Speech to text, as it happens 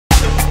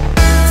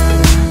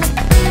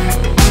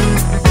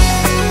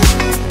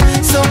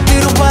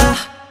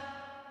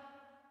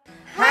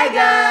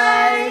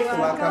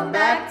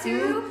back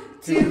to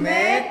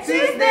Teume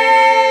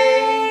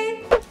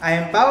Tuesday! I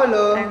am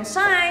Paolo. I'm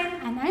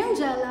Shine. And I'm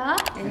Jella.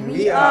 And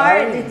we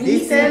are the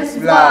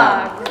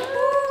DeeSibsVlog.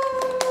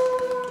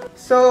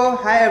 So,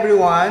 hi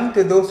everyone.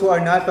 To those who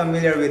are not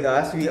familiar with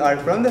us, we are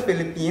from the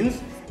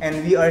Philippines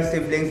and we are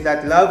siblings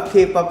that love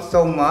K-pop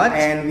so much.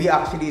 And we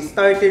actually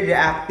started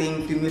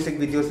reacting to music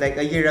videos like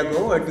a year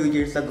ago or 2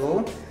 years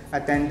ago.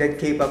 Attended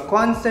K-pop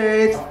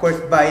concerts, of course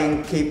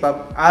buying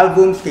K-pop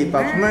albums,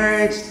 K-pop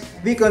merch.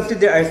 We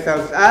consider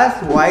ourselves as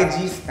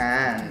YG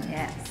Stan.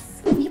 Yes.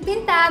 We've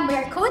been tagged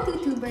by our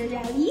co-tuber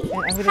Rally.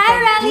 Hi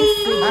Rally!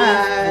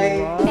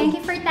 Hi! Thank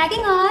you for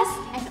tagging us.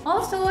 And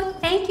also,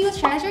 thank you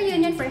Treasure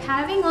Union for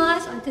having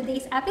us on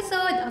today's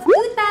episode of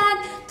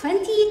Teu-tag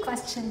 20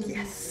 Questions.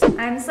 Yes.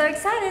 I'm so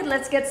excited.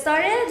 Let's get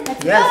started.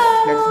 Let's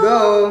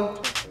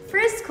Go!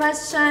 First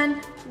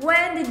question,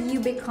 when did you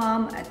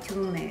become a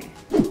Teume?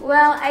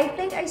 Well, I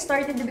think I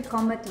started to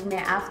become a Teume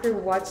after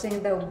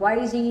watching the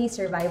YG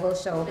survival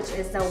show, which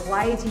is the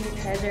YG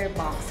Treasure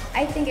Box.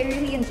 I think I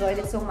really enjoyed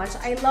it so much.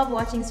 I love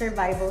watching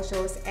survival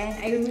shows and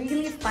I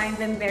really find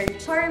them very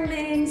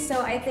charming.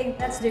 So I think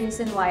that's the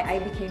reason why I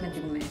became a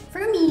Teume.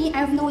 For me,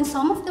 I've known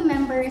some of the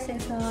members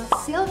since the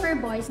Silver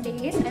Boys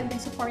days. I've been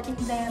supporting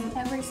them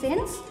ever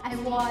since. I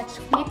watched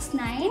Mix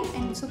 9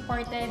 and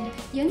supported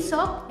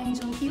Yunsuk and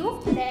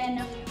Jungkyu.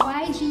 Then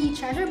YG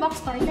Treasure Box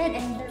started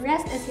and the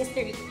rest is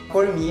history.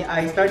 For me,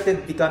 I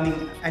started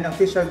becoming an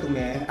official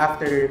Teume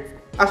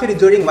actually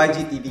during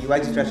YG TV,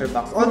 YG Treasure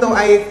Box. Although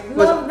I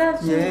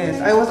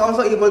was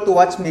also able to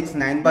watch Mix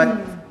 9,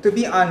 but to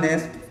be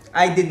honest,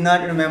 I did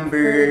not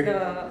remember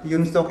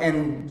Yunsuk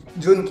and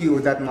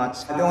Jungkyu that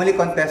much. The only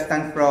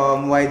contestant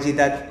from YG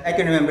that I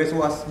can remember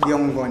was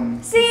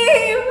Byungwon.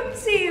 Same!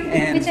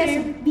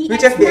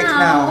 Which is BX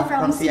now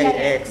from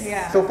CIX.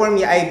 Yeah. So for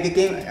me, I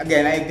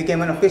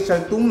became an official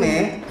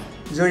Teume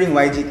during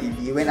YG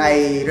TV when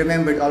I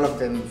remembered all of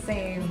them.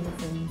 Same.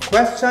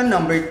 Question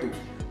number 2.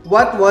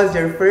 What was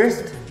your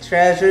first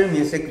Treasure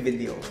music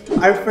video?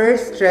 Our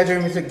first Treasure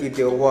music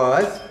video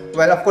was,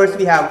 well, of course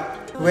we have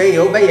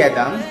Weyo by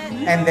Yedam,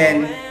 and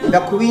then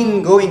The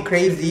Queen Going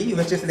Crazy,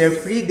 which is their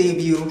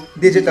pre-debut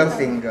digital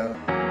single.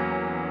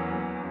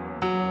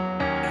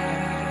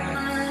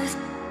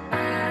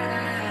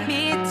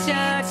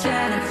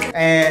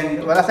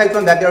 And well, aside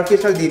from that, their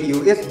official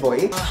debut is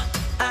Boy,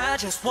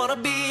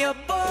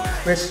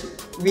 which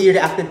we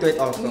reacted to it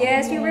also.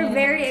 Yes, we were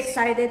very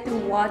excited to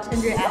watch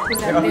and react to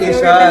that The video.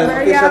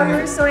 official We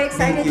were so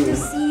excited Thank you. to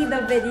see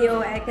the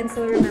video. I can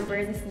still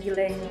remember the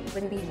feeling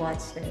when we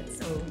watched it.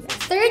 So yeah.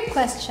 Third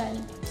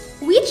question.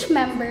 Which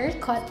member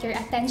caught your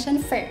attention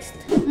first?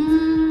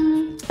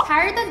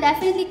 Haruto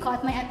definitely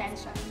caught my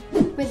attention.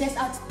 With his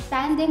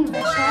outstanding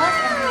visuals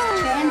and his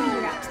trendy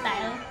rap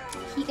style,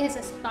 he is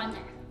a stunner.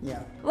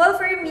 Yeah. Well,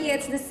 for me,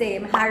 it's the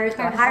same.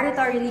 Haruto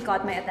really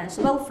caught my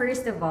attention. Well,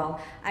 first of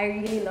all, I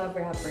really love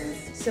rappers.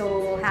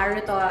 So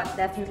Haruto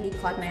definitely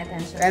caught my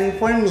attention. And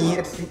for me,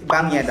 it's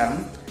Bang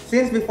Yedam.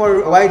 Since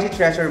before YG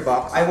Treasure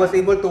Box, I was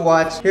able to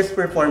watch his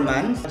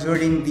performance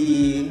during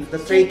the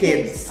Stray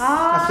Kids.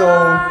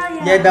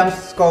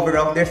 Yedam's cover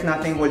of There's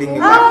Nothing Holding Me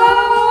Back.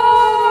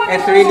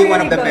 It's really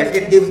one of the best.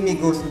 It gives me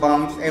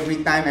goosebumps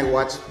every time I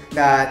watch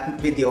that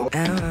video.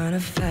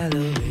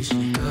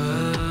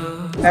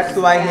 That's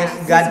why he's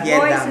God His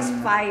voice Yedam. is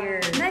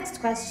fire.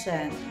 Next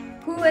question.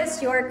 Who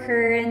is your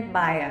current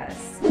bias?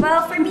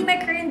 Well, for me,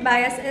 my current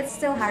bias is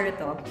still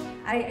Haruto.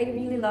 I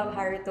really love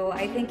Haruto.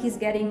 I think he's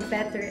getting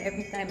better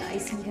every time I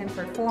see him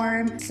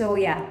perform. So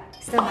yeah,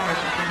 still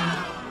Haruto for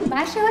me.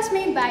 Masha was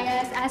my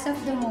bias as of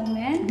the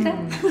moment.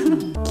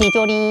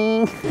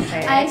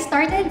 Okay. I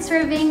started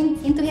serving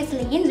into his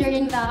lane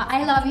during the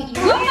I Love You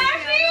era.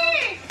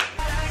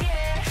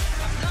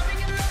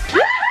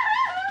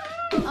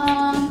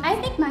 I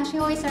think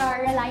Mashio is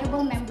a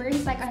reliable member.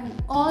 He's like an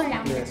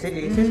all-rounder. Yes, it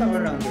is. He's an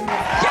all-rounder.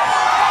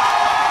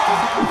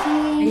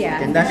 Yeah.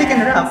 He can dance, he can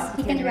rap.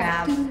 He can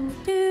rap too.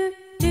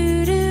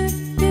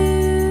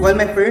 Well,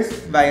 my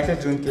first bias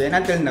is Jungkyu, and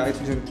until now, it's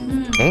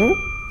Jungkyu.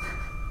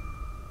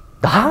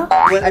 Well,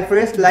 I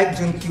first liked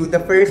Jungkyu the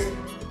first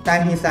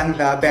time he sang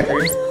the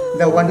Better,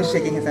 the one who's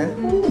shaking his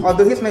hand.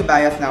 Although he's my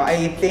bias now,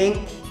 I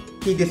think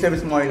he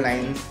deserves more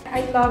lines.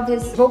 I love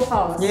his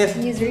vocals. Yes.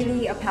 He's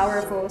really a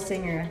powerful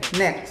singer.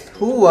 Next,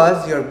 who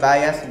was your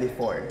bias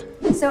before?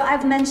 So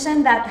I've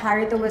mentioned that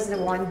Haruto was the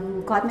one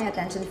who caught my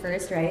attention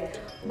first, right?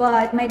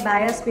 But my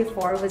bias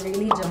before was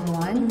really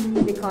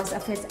Jungwon because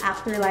of his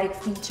actor-like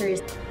features.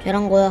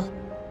 걔란 거야.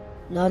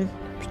 난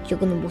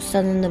비키고는 못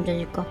사는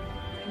남자니까.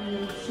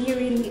 He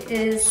really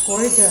is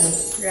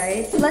gorgeous,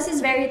 right? Plus,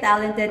 he's very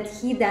talented.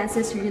 He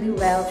dances really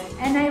well.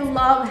 And I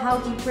love how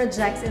he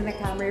projects in the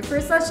camera. For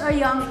such a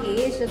young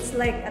age, it's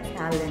like a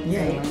talent,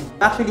 right?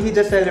 Actually, he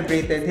just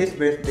celebrated his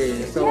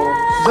birthday. So, Yeah,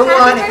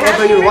 Jungwon, if happy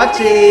ever you're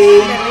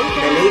birthday! watching,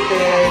 the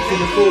latest, see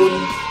you soon.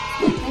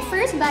 My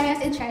first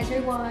bias in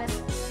Treasure was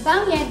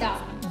Bang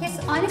Yedam. His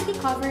Honestly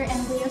cover and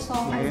video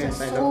song are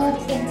just I so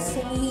love that.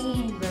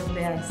 insane. The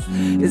best.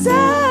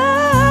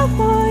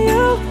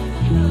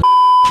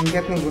 I'm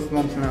getting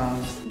goosebumps now.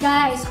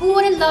 Guys, who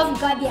wouldn't love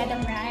God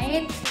Yedam,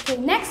 right? Okay,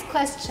 next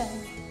question.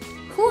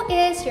 Who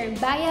is your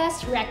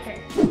bias wrecker?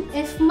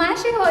 If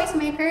Mashiho is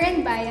my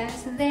current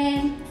bias,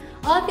 then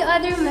all the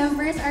other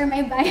members are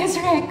my bias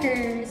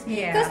wreckers.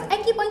 Yeah. Because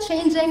I keep on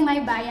changing my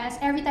bias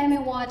every time I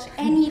watch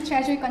any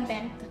treasure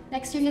content.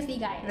 Like seriously,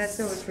 guys. That's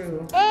so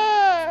true.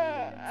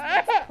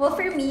 Well,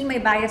 for me, my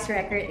bias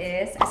record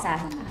is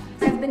Asahi.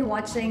 I've been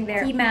watching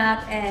their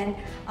map and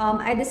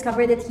I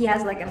discovered that he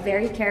has like a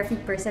very carefree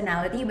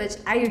personality, which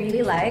I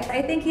really like.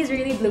 I think he's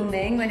really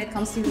blooming when it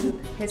comes to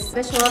his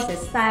visuals,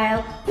 his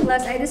style.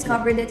 Plus, I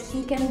discovered that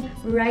he can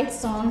write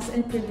songs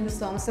and produce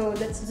songs, so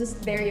that's just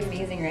very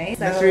amazing, right?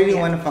 So, That's really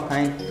yeah. one of a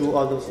kind to do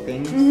all those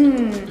things.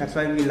 That's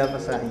why we love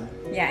Asahi.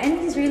 Yeah, and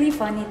he's really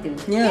funny too.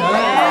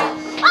 Yeah.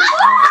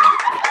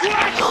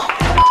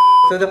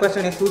 So the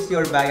question is, who's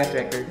your bias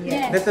record?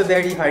 Yes. That's a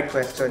very hard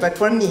question. But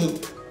for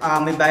me,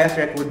 my bias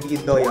record would be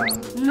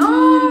Doyoung.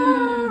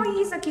 No,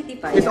 he's a cutie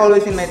pie. He's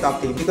always in my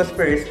top team because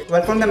first,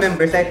 well, from the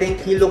members, I think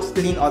he looks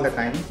clean all the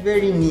time.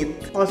 Very neat.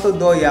 Also,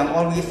 Doyoung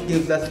always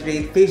gives us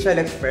great facial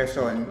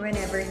expression.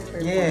 Whenever he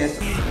performs. Yes.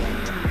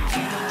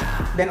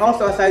 Then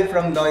also, aside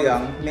from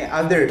Doyoung, my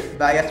other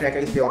bias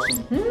record is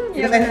Yoshi.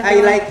 Because I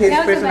like his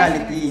Yeah,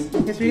 personality.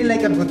 He's really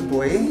like a good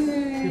boy.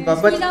 Diba?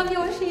 But We love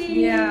Yoshi.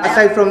 Yeah.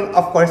 aside from,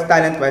 of course,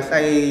 talent-wise,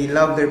 I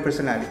love their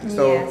personality.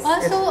 So Yes.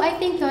 Also, I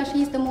think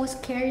Yoshi is the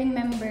most caring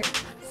member.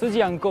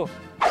 쓰지 않고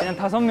그냥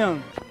 5명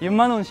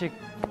 6만 원씩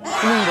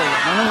주는 걸로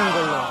나누는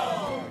걸로.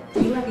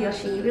 We love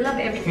Yoshi. We love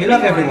everyone. we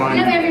love everyone. We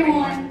love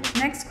everyone.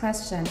 Next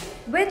question.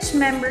 Which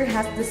member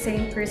has the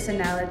same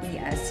personality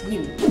as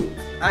you?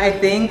 I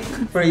think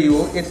for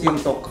you, it's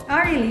Yoonsuk. Oh,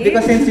 really?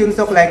 Because since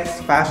Yoonsuk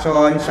likes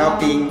fashion,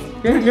 shopping,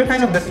 you're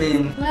kind of the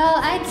same. Well,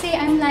 I'd say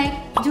I'm like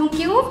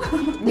Jungkyu.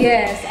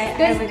 Yes, I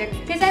would agree.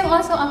 Because I'm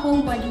also a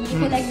homebody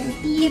who like to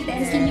eat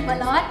and sleep a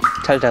lot.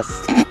 잘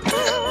잤어.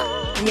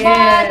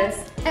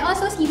 Yes. But I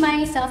also see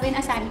myself in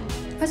Asahi.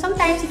 Because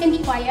sometimes he can be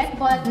quiet,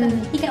 but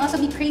he can also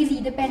be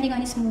crazy depending on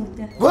his mood.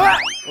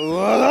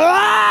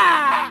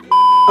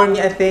 For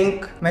me, I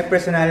think my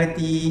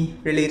personality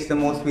relates the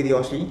most with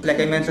Yoshi. Like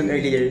I mentioned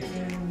earlier.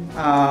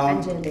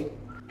 Angelic.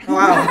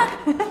 Wow.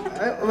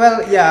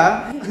 Well,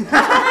 yeah.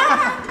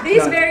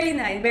 He's No. very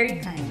nice, very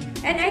kind.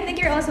 And I think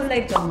you're also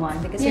like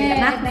Jongwon because you're the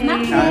Yeah, the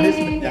maknae.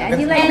 maknae. Yeah,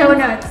 and you like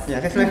donuts. Yeah,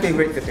 that's my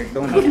favorite dessert,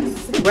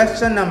 donuts.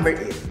 Question number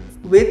 8.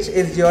 Which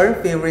is your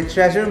favorite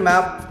Treasure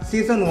Map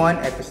Season 1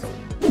 episode?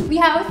 We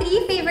have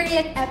 3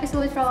 favorite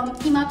episodes from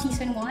Team Up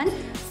Season 1.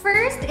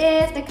 First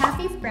is the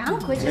Cafe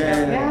Prank, which Yes.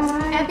 is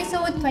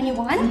episode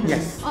 21.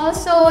 Yes.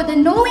 Also, the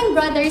Knowing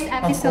Brothers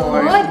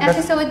episode, course.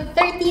 episode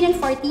 13 and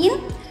 14.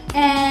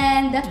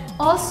 And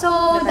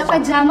also the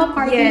Pajama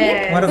Party,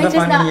 Yes. One of which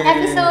the is the funniest.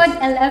 episode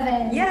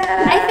 11. Yeah.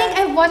 I think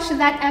I've watched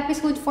that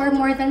episode for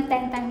more than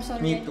 10 times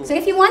already. Me too. So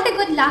if you want a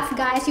good laugh,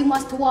 guys, you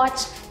must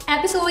watch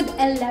episode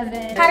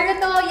 11.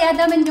 Haruto,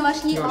 Yedam, and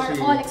Yoshi are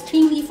Yoshi. all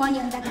extremely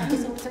funny on that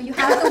episode. So you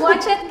have to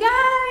watch it,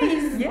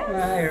 guys! Yeah.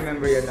 I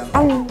remember yun lang.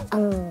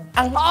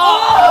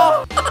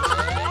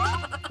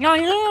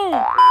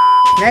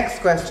 Next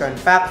question,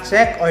 fact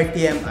check or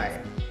TMI?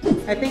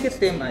 I think it's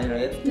TMI,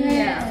 right?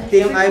 Yeah.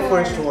 TMI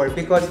for sure,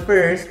 because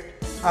first,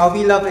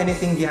 we love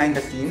anything behind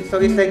the scenes. So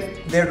it's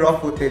like their raw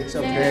footage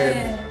of them.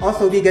 Yes.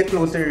 Also, we get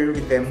closer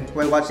with them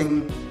while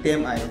watching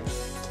TMI.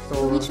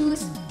 So We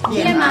choose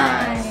TMI.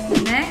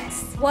 TMI.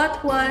 Next,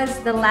 what was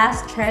the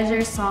last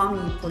Treasure song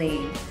you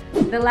played?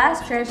 The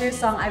last Treasure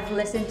song I've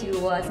listened to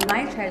was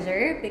My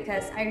Treasure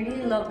because I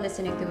really love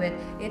listening to it.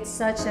 It's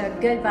such a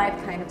good vibe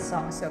kind of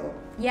song. So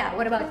yeah,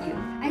 what about you?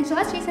 I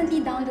just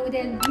recently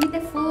downloaded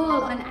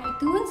Beautiful on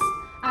iTunes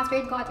after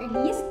it got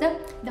released.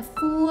 The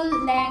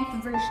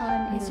full-length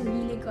version is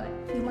really good.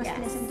 You must Yes.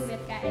 listen to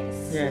it, guys.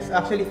 Yes,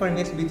 actually for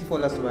me it's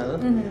beautiful as well.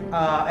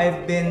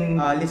 I've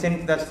been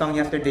listening to that song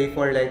yesterday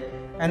for like,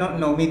 I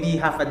don't know,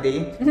 maybe half a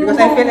day. Because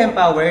I feel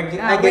empowered,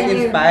 I get when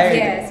you- inspired.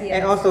 yes, yes.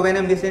 And also when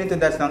I'm listening to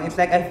that song, it's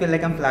like I feel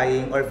like I'm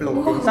flying or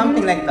floating.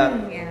 Something like that.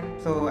 Yeah.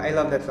 So I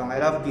love that song. I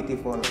love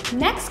Beautiful.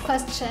 Next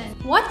question.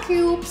 What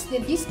groups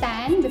did you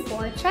stand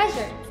before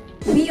Treasure?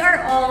 We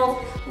are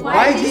all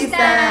YG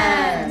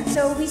stans!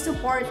 So we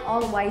support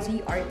all YG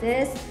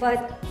artists.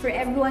 But for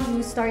everyone who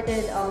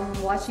started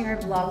watching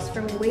our vlogs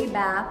from way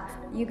back,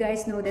 you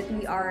guys know that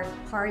we are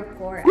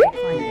hardcore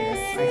icons.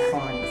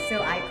 Icon.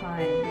 So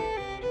icon.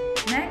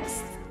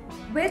 Next,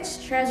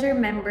 which Treasure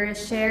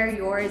members share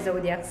your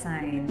zodiac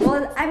sign?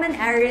 Well, I'm an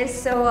Aries,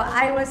 so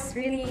I was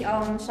really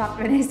shocked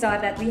when I saw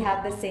that we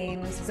have the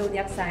same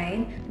zodiac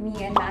sign. Me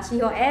and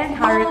Mashiho and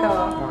Haruto.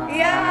 Wow.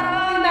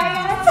 Yeah!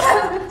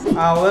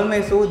 Well, my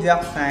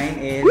zodiac sign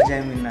is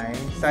Gemini.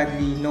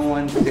 Sadly, no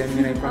one's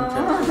Gemini from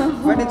Treasure.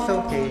 But it's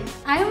okay.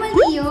 I'm a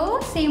Leo,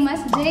 same as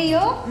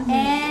Jeyo,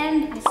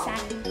 and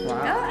Asahi. Wow.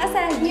 Oh,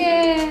 Asahi.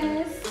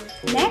 Yes!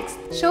 Next,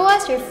 show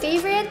us your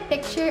favorite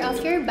picture of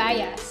your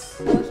bias.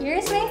 So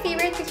here's my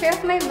favorite picture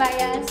of my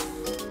bias.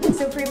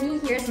 So for me,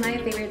 here's my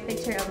favorite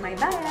picture of my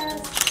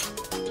bias.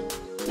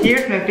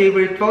 Here's my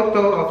favorite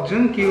photo of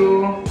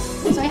Junkyu.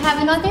 So I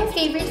have another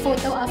favorite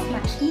photo of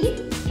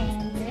Mashi,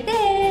 and there it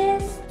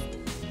is.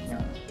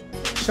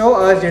 Show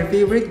us your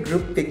favorite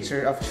group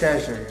picture of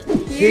Treasure.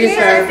 Here's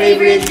our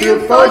favorite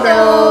group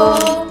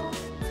photo!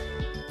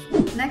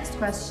 Next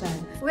question.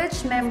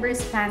 Which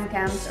members' fan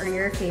cams are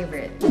your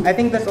favorite? I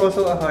think that's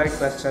also a hard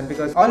question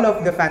because all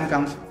of the fan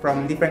cams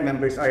from different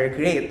members are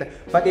great.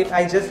 But if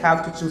I just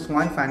have to choose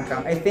one fan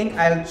cam, I think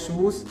I'll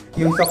choose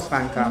Yoonsok's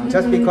fan cam.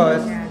 Just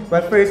because,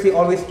 well, first, he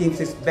always gives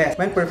his best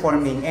when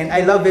performing. And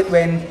I love it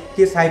when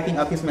he's hyping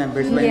up his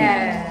members when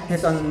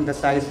he's on the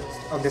side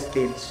of the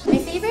stage. My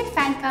favorite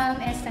fan cam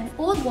is an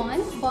old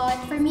one, but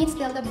for me it's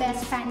still the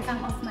best fan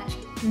cam of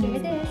Magic. Here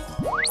it is.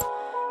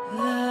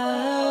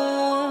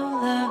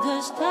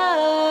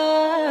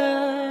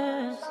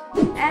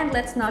 And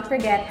let's not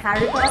forget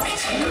Harry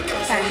Potter's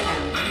fan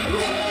cam.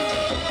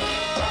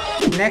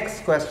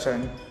 Next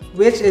question.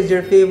 Which is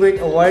your favorite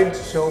award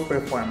show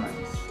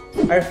performance?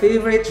 Our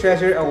favorite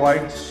Treasure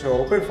Award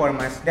show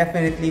performance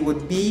definitely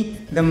would be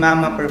the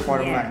Mama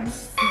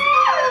performance.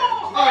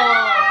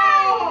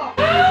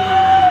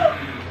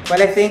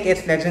 Well, I think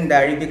it's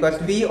legendary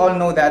because we all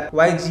know that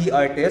YG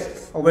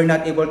artists were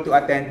not able to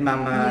attend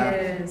Mama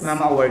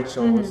Award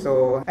show.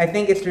 So I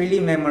think it's really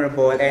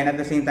memorable, and at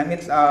the same time,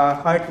 it's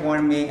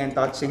heartwarming and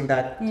touching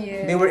that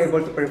they were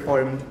able to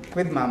perform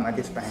with Mama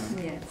this time.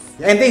 Yes.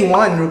 And they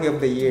won Rookie of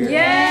the Year.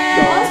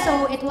 Yes!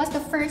 Also, it was the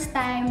first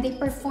time they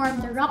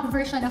performed the rock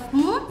version of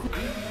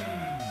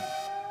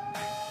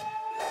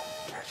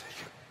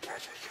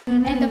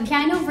and the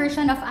piano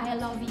version of I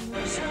Love You.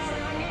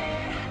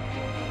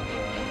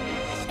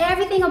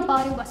 Everything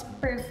about it was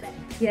perfect.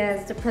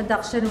 Yes, the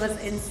production was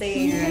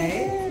insane,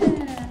 right?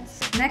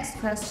 Next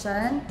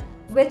question.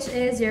 Which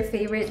is your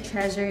favorite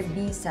Treasure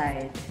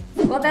B-side?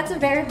 Well, that's a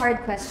very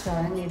hard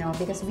question, you know,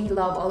 because we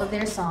love all of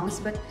their songs.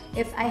 But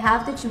if I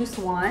have to choose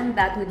one,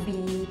 that would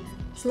be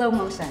Slow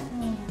Motion.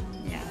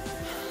 Yeah.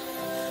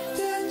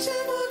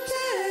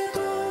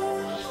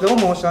 Slow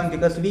Motion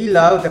because we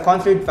love the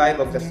concert vibe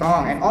of the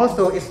song, and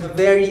also it's a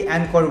very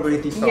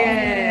encore-worthy song.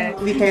 Yeah.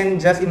 We can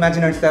just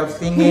imagine ourselves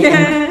singing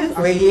and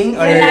swaying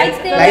or light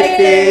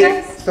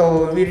sticks.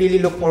 So we really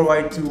look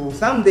forward to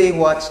someday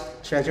watch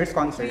Treasure's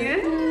concert.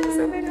 Yes,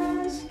 oh my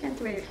gosh, can't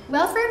wait.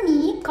 Well, for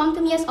me, Come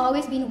To Me has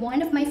always been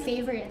one of my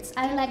favorites.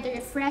 I like the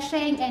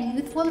refreshing and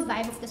youthful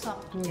vibe of the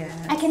song. Yeah.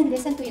 I can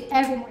listen to it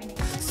every morning.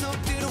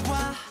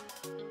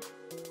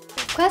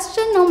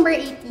 Question number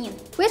 18.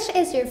 Which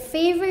is your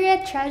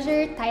favorite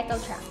Treasure title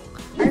track?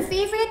 Our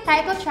favorite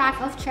title track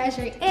of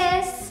Treasure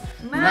is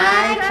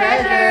My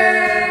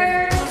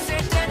Treasure!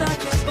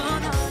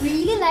 We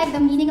really like the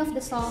meaning of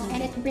the song,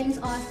 and it brings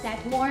us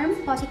that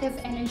warm, positive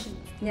energy.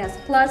 Yes,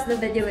 plus the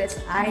video is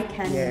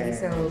eye-candy, Yeah.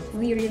 so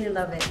we really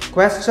love it.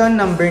 Question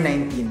number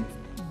 19.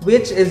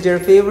 Which is your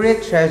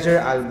favorite Treasure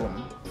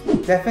album?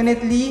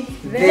 Definitely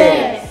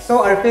this.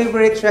 So our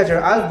favorite Treasure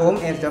album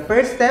is the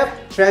First Step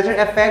Treasure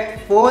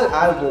Effect Full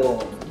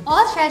Album.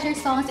 All Treasure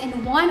songs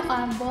in one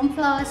album,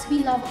 plus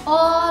we love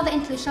all the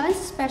inclusions,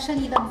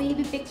 especially the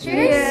baby pictures.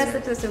 Yes,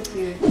 it was so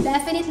cute.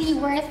 Definitely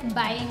worth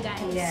buying,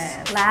 guys.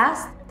 Yeah.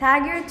 Last,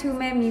 tag your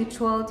Teume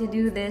mutual to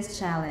do this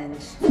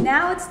challenge.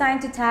 Now it's time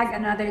to tag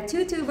another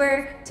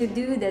Teu-tuber to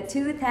do the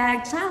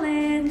Teu-tag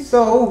challenge.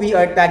 So we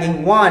are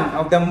tagging one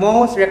of the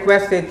most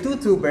requested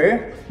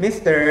Teu-tuber,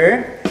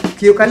 Mr.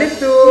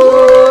 Eucalyptus.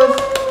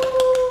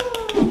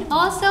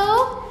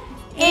 Also,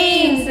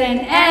 Ames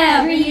and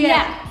Every.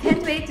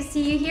 Can't wait to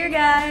see you here,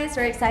 guys.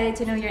 We're excited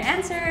to know your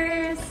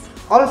answers.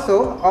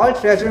 Also, all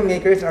Treasure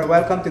makers are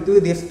welcome to do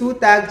this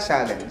Teu-tag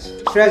challenge.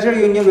 Treasure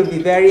Union will be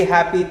very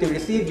happy to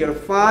receive your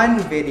fun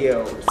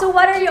videos. So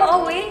what are you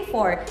all waiting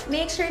for?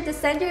 Make sure to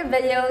send your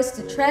videos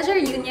to Treasure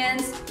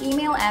Union's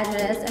email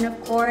address, and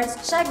of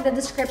course, check the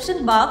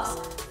description box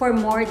for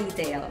more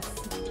details.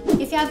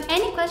 If you have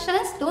any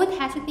questions, don't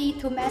hesitate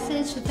to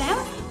message them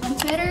on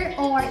Twitter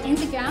or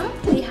Instagram.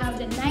 They have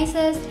the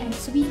nicest and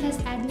sweetest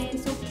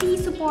admins, so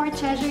please support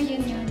Treasure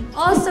Union.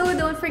 Also,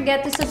 don't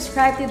forget to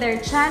subscribe to their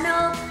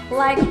channel,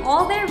 like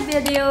all their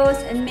videos,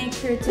 and make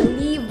sure to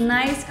leave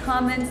nice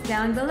comments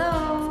down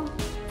below.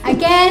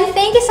 Again,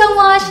 thank you so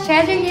much,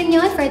 Treasure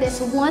Union, for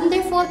this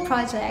wonderful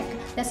project.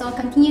 Let's all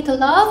continue to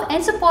love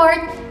and support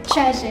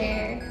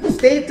Treasure.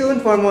 Stay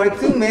tuned for more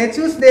Teume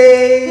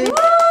Tuesday!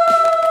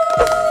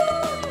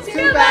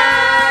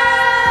 Bye!